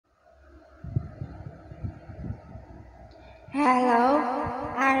Hello,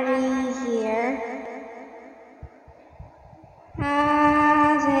 Ari here.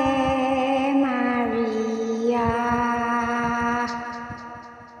 Ave Maria.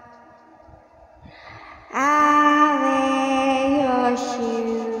 Ave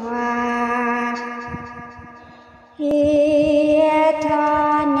Yoshua. Hietone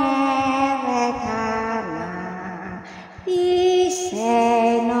vekama.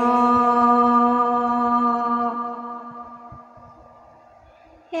 Iseno.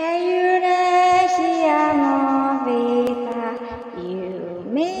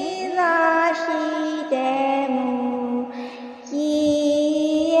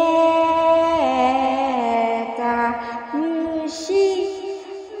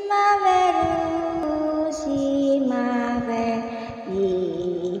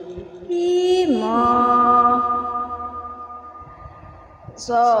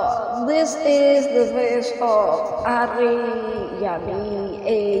 So this is the face of Ari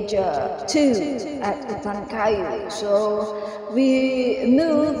age 2 at Utan Kayu. So we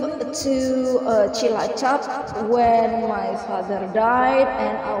moved to Cilacap when my father died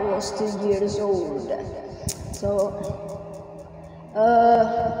and I was 2 years old. So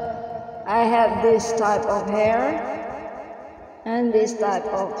I had this type of hair and this type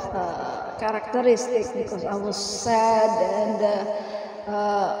of characteristic because I was sad and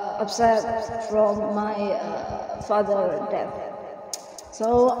upset from my father's death. So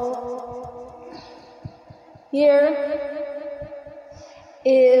here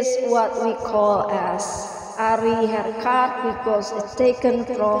is what we call as Ari haircut because it's taken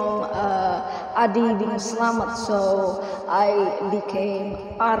from Adi bin Slamet, so I became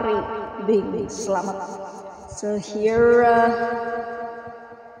Ari bin Slamet. So here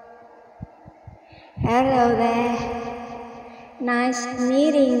Hello there. Nice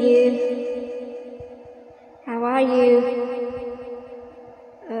meeting you. How are you?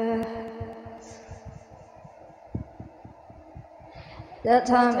 That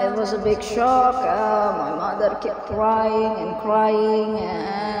time it was a big shock. My mother kept crying and crying,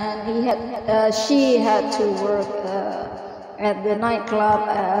 and she had to work at the nightclub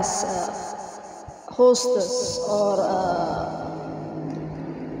as hostess or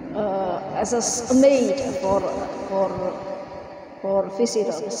as a maid for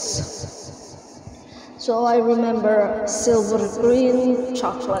visitors. So I remember silver green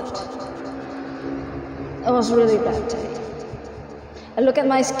chocolate. It was really bad day. And look at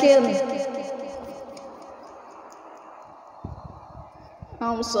my skin.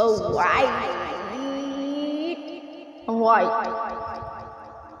 I'm so white. I'm white.